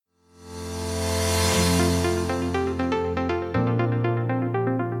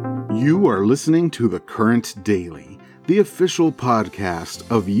You are listening to The Current Daily, the official podcast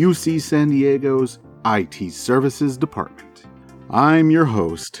of UC San Diego's IT Services Department. I'm your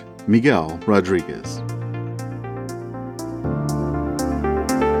host, Miguel Rodriguez.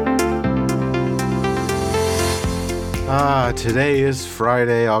 Today is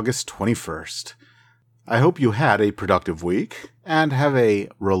Friday, August 21st. I hope you had a productive week and have a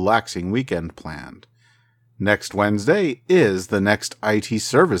relaxing weekend planned. Next Wednesday is the next IT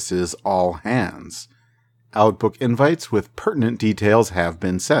Services All Hands. Outbook invites with pertinent details have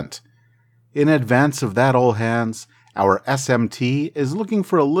been sent. In advance of that All Hands, our SMT is looking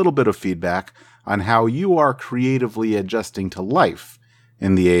for a little bit of feedback on how you are creatively adjusting to life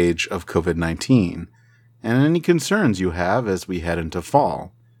in the age of COVID-19, and any concerns you have as we head into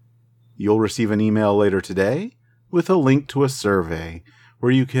fall. You'll receive an email later today with a link to a survey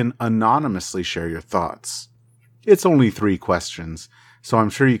where you can anonymously share your thoughts. It's only 3 questions, so I'm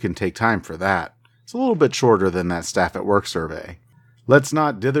sure you can take time for that. It's a little bit shorter than that Staff at Work survey. Let's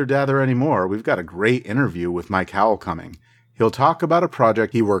not dither-dather anymore. We've got a great interview with Mike Howell coming. He'll talk about a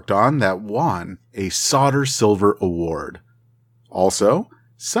project he worked on that won a Sautter Silver Award. Also,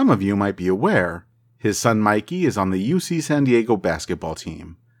 some of you might be aware, his son Mikey is on the UC San Diego basketball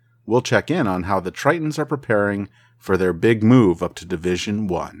team. We'll check in on how the Tritons are preparing for their big move up to Division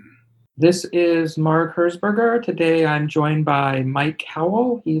I. This is Mark Herzberger. Today I'm joined by Mike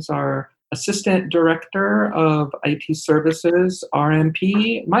Howell. He's our Assistant Director of IT Services,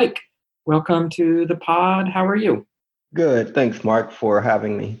 RMP. Mike, welcome to the pod. How are you? Good. Thanks, Mark, for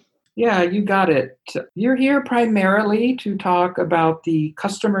having me. Yeah, you got it. You're here primarily to talk about the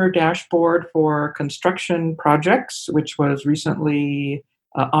customer dashboard for construction projects, which was recently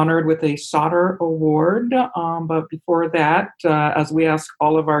honored with a Sautter Award. But before that, as we ask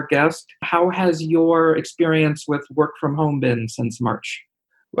all of our guests, how has your experience with work from home been since March?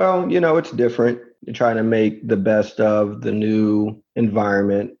 Well, it's different. You're trying to make the best of the new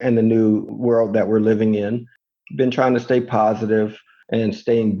environment and the new world that we're living in. Been trying to stay positive and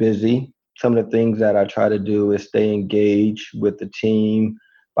staying busy. Some of the things that I try to do is stay engaged with the team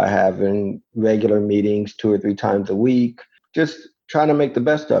by having regular meetings 2 or 3 times a week. Just trying to make the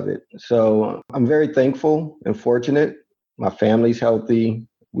best of it. So I'm very thankful and fortunate. My family's healthy.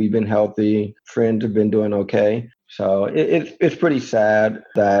 We've been healthy. Friends have been doing okay. So it's pretty sad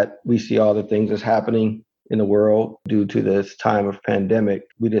that we see all the things that's happening in the world due to this time of pandemic.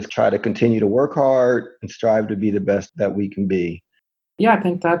 We just try to continue to work hard and strive to be the best that we can be. Yeah, I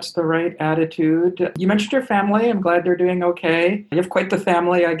think that's the right attitude. You mentioned your family. I'm glad they're doing okay. You have quite the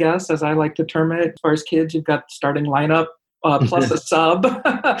family, I guess, as I like to term it. As far as kids, you've got starting lineup. Plus a sub.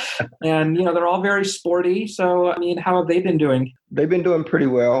 And, they're all very sporty. So, how have they been doing? They've been doing pretty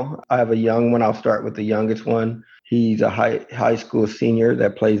well. I have a young one. I'll start with the youngest one. He's a high school senior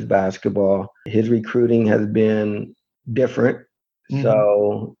that plays basketball. His recruiting has been different. Mm-hmm.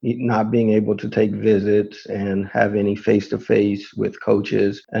 So not being able to take visits and have any face-to-face with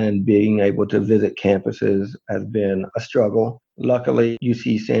coaches and being able to visit campuses has been a struggle. Luckily,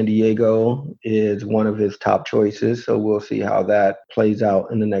 UC San Diego is one of his top choices, so we'll see how that plays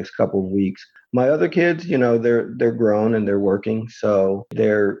out in the next couple of weeks. My other kids, they're grown and they're working, so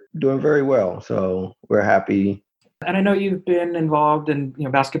they're doing very well. So we're happy. And I know you've been involved in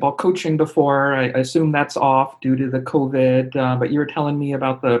basketball coaching before. I assume that's off due to the COVID, but you were telling me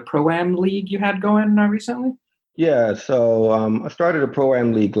about the Pro-Am League you had going recently? Yeah, so I started a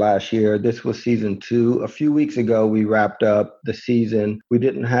Pro-Am League last year. This was season 2. A few weeks ago, we wrapped up the season. We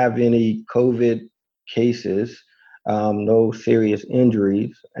didn't have any COVID cases, no serious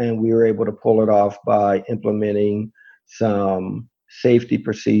injuries, and we were able to pull it off by implementing some safety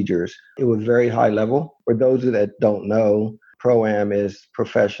procedures. It was very high level. For those that don't know, Pro-Am is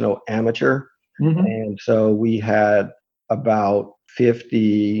professional amateur. Mm-hmm. And so we had about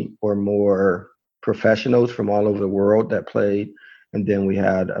 50 or more professionals from all over the world that played. And then we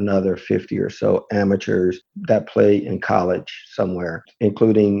had another 50 or so amateurs that played in college somewhere,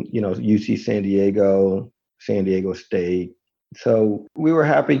 including, UC San Diego, San Diego State. So we were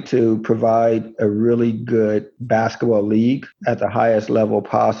happy to provide a really good basketball league at the highest level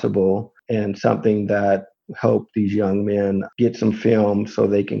possible and something that helped these young men get some film so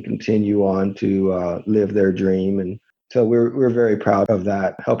they can continue on to live their dream. And so we're very proud of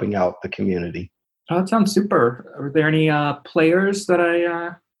that, helping out the community. Oh, that sounds super. Are there any players that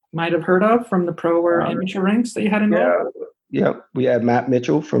I might have heard of from the pro or amateur ranks that you had involved? Yeah. We had Matt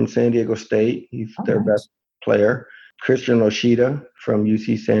Mitchell from San Diego State. He's their best player. Christian Oshida from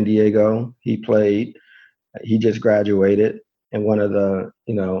UC San Diego. He played. He just graduated. and one of the,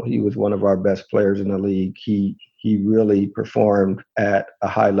 he was one of our best players in the league. He really performed at a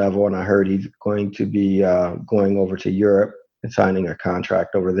high level, and I heard he's going to be going over to Europe and signing a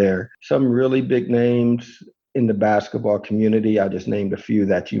contract over there. Some really big names in the basketball community. I just named a few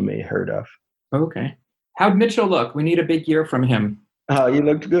that you may have heard of. Okay. How'd Mitchell look? We need a big year from him. He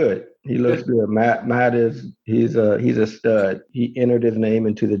looked good. He looks good. Matt he's a stud. He entered his name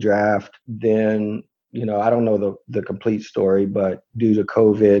into the draft. Then, I don't know the complete story, but due to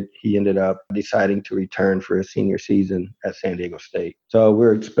COVID, he ended up deciding to return for his senior season at San Diego State. So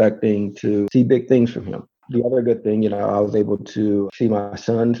we're expecting to see big things from him. The other good thing, I was able to see my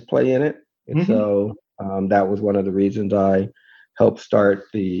sons play in it. And so that was one of the reasons I helped start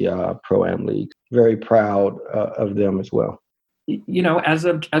the Pro-Am League. Very proud of them as well. As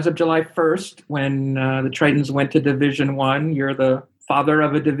of July 1st, when the Tritons went to Division I, you're the father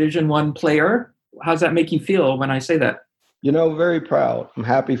of a Division I player. How does that make you feel when I say that? Very proud. I'm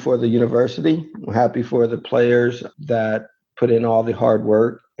happy for the university. I'm happy for the players that put in all the hard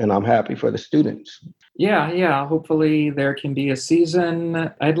work, and I'm happy for the students. Yeah. Hopefully there can be a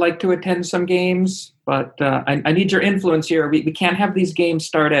season. I'd like to attend some games, but I need your influence here. We can't have these games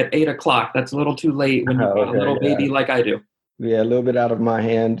start at 8 o'clock. That's a little too late when you've got a little baby like I do. Yeah, a little bit out of my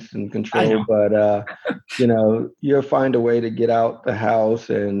hands and control, but you'll find a way to get out the house.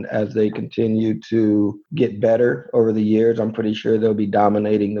 And as they continue to get better over the years, I'm pretty sure they'll be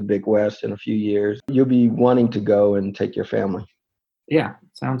dominating the Big West in a few years. You'll be wanting to go and take your family. Yeah,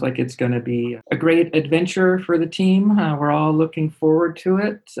 sounds like it's going to be a great adventure for the team. We're all looking forward to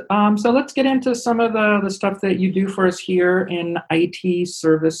it. So let's get into some of the stuff that you do for us here in IT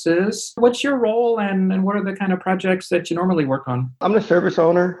services. What's your role and what are the kind of projects that you normally work on? I'm the service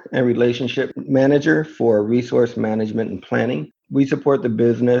owner and relationship manager for resource management and planning. We support the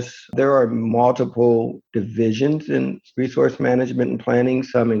business. There are multiple divisions in resource management and planning.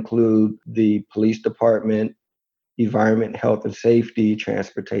 Some include the police department, environment, health and safety,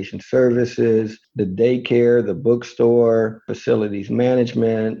 transportation services, the daycare, the bookstore, facilities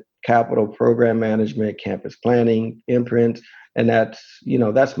management, capital program management, campus planning, imprints. And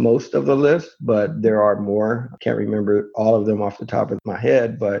that's most of the list, but there are more. I can't remember all of them off the top of my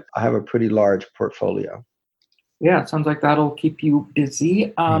head, but I have a pretty large portfolio. Yeah, it sounds like that'll keep you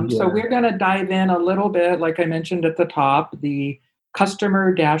busy. So we're going to dive in a little bit, like I mentioned at the top, the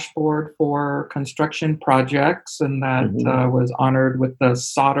customer dashboard for construction projects, and that was honored with the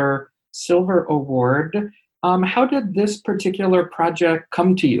Sautter Silver Award. How did this particular project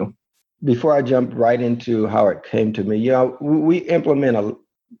come to you? Before I jump right into how it came to me, we implement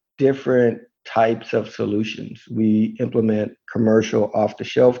different types of solutions. We implement commercial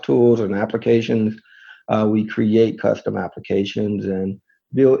off-the-shelf tools and applications. We create custom applications and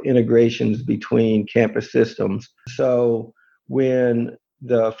build integrations between campus systems. So when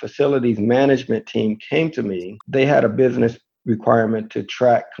the facilities management team came to me, they had a business requirement to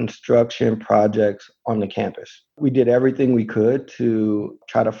track construction projects on the campus. We did everything we could to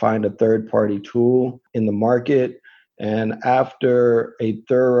try to find a third-party tool in the market. And after a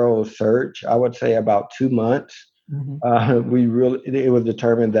thorough search, I would say about 2 months, it was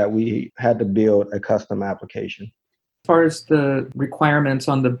determined that we had to build a custom application. As far as the requirements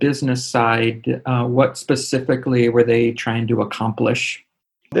on the business side, what specifically were they trying to accomplish?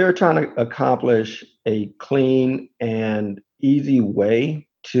 They were trying to accomplish a clean and easy way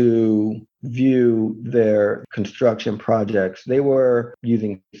to view their construction projects. They were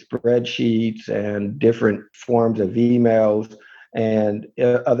using spreadsheets and different forms of emails and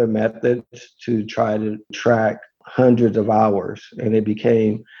other methods to try to track hundreds of hours, and it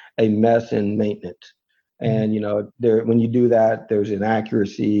became a mess in maintenance. And, when you do that, there's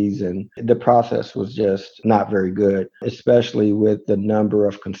inaccuracies, and the process was just not very good, especially with the number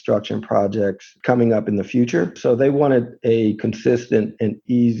of construction projects coming up in the future. So they wanted a consistent and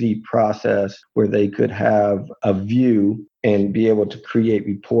easy process where they could have a view and be able to create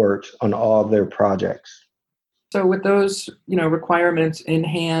reports on all of their projects. So with those, requirements in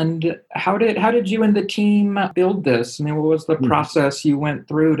hand, how did you and the team build this? I mean, what was the process you went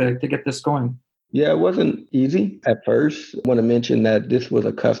through to get this going? Yeah, it wasn't easy at first. I want to mention that this was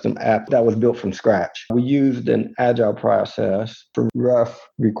a custom app that was built from scratch. We used an agile process for rough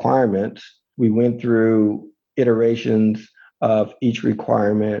requirements. We went through iterations of each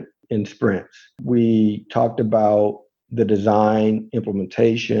requirement in sprints. We talked about the design,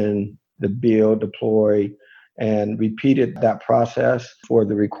 implementation, the build, deploy, and repeated that process for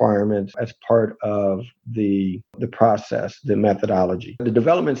the requirements as part of the process, the methodology. The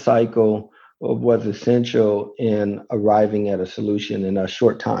development cycle was essential in arriving at a solution in a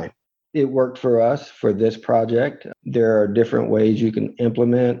short time. It worked for us for this project. There are different ways you can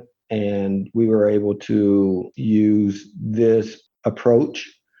implement, and we were able to use this approach.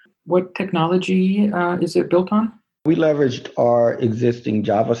 What technology is it built on? We leveraged our existing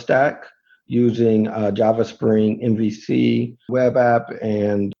Java stack using Java Spring MVC web app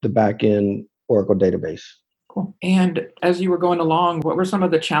and the backend Oracle database. Cool. And as you were going along, what were some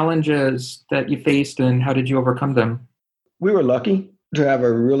of the challenges that you faced and how did you overcome them? We were lucky to have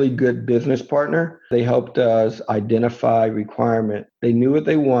a really good business partner. They helped us identify requirement. They knew what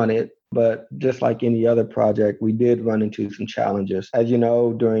they wanted, but just like any other project, we did run into some challenges. As you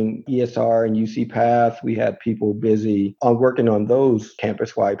know, during ESR and UC Path, we had people busy on working on those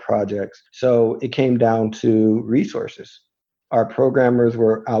campus-wide projects. So it came down to resources. Our programmers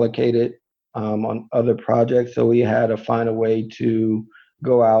were allocated on other projects, so we had to find a way to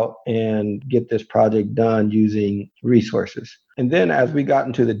go out and get this project done using resources. And then as we got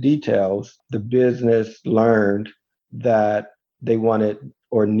into the details, the business learned that they wanted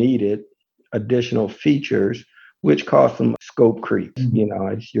or needed additional features, which caused some scope creep,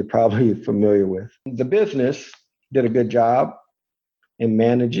 as you're probably familiar with. The business did a good job in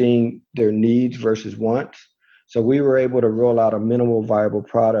managing their needs versus wants. So we were able to roll out a minimal viable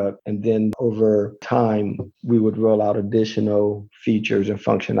product, and then over time, we would roll out additional features and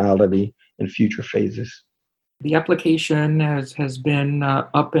functionality in future phases. The application has been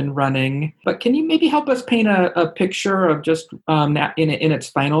up and running, but can you maybe help us paint a picture of just in its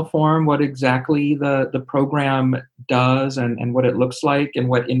final form, what exactly the program does and what it looks like and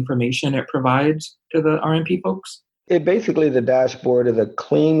what information it provides to the RMP folks? Basically, the dashboard is a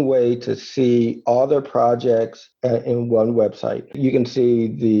clean way to see all their projects in one website. You can see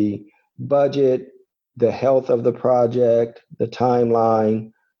the budget, the health of the project, the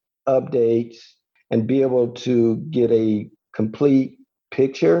timeline, updates, and be able to get a complete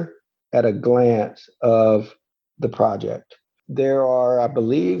picture at a glance of the project. There are, I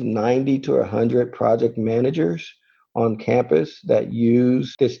believe, 90 to 100 project managers on campus that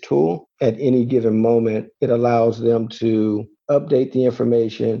use this tool. At any given moment, it allows them to update the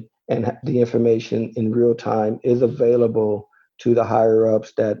information, and the information in real time is available to the higher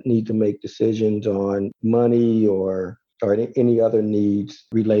ups that need to make decisions on money or any other needs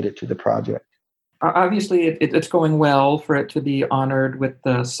related to the project. Obviously, it's going well for it to be honored with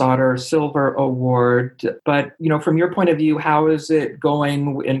the Sautter Silver Award. But, from your point of view, how is it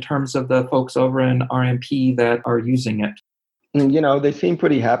going in terms of the folks over in RMP that are using it? They seem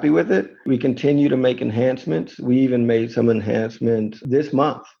pretty happy with it. We continue to make enhancements. We even made some enhancements this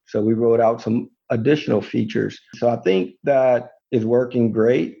month. So we rolled out some additional features. So I think that is working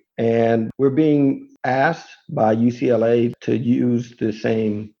great. And we're being asked by UCLA to use the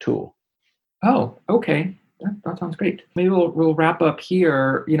same tool. Oh, okay. That sounds great. Maybe we'll wrap up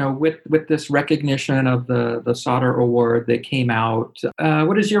here, with this recognition of the Sautter Award that came out.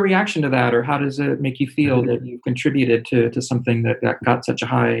 What is your reaction to that, or how does it make you feel that you've contributed to something that got such a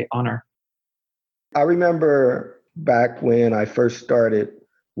high honor? I remember back when I first started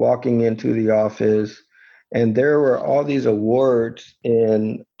walking into the office, and there were all these awards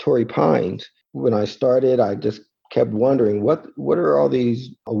in Torrey Pines. When I started, I just kept wondering, what are all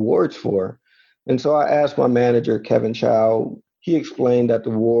these awards for? And so I asked my manager, Kevin Chow. He explained that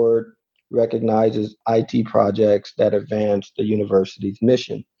the award recognizes IT projects that advance the university's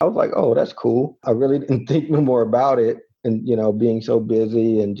mission. I was like, oh, that's cool. I really didn't think no more about it. And, being so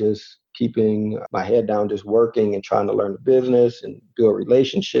busy and just keeping my head down, just working and trying to learn the business and build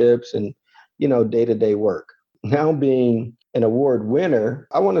relationships and, day-to-day work. Now being an award winner,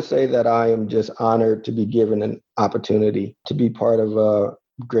 I want to say that I am just honored to be given an opportunity to be part of a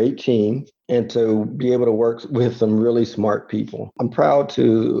great team and to be able to work with some really smart people. I'm proud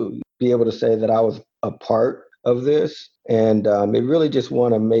to be able to say that I was a part of this, and it really just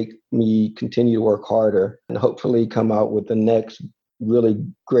want to make me continue to work harder and hopefully come out with the next really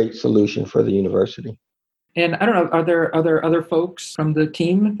great solution for the university. And I don't know, are there other folks from the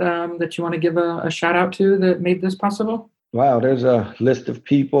team that you want to give a shout out to that made this possible? Wow, there's a list of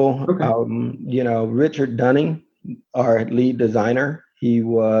people. Okay. Richard Dunning, our lead designer, he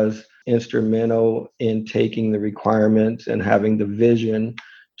was instrumental in taking the requirements and having the vision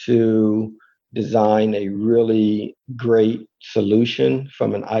to design a really great solution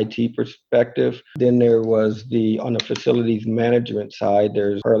from an IT perspective. Then there was on the facilities management side,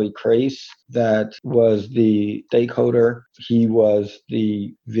 there's Harley Crace that was the stakeholder. He was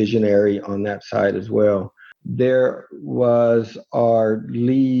the visionary on that side as well. There was our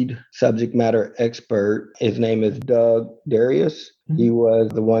lead subject matter expert. His name is Doug Darius. He was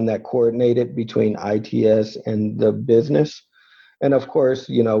the one that coordinated between ITS and the business. And of course,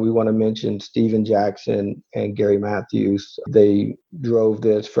 we want to mention Steven Jackson and Gary Matthews. They drove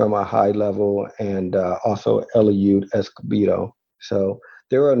this from a high level, and also Eliud Escobedo. So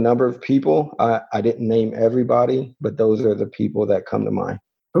there are a number of people. I didn't name everybody, but those are the people that come to mind.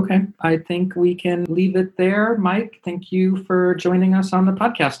 Okay. I think we can leave it there. Mike, thank you for joining us on the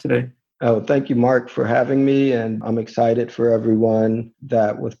podcast today. Oh, thank you, Mark, for having me. And I'm excited for everyone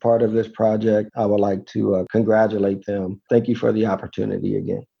that was part of this project. I would like to congratulate them. Thank you for the opportunity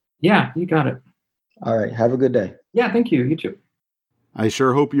again. Yeah, you got it. All right. Have a good day. Yeah, thank you. You too. I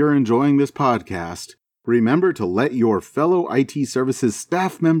sure hope you're enjoying this podcast. Remember to let your fellow IT services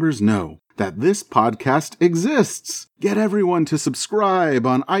staff members know that this podcast exists. Get everyone to subscribe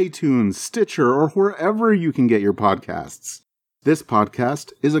on iTunes, Stitcher, or wherever you can get your podcasts. This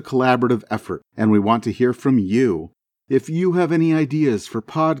podcast is a collaborative effort, and we want to hear from you. If you have any ideas for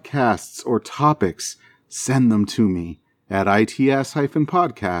podcasts or topics, send them to me at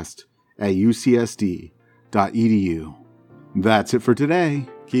its-podcast@ucsd.edu. That's it for today.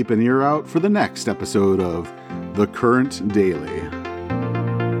 Keep an ear out for the next episode of The Current Daily.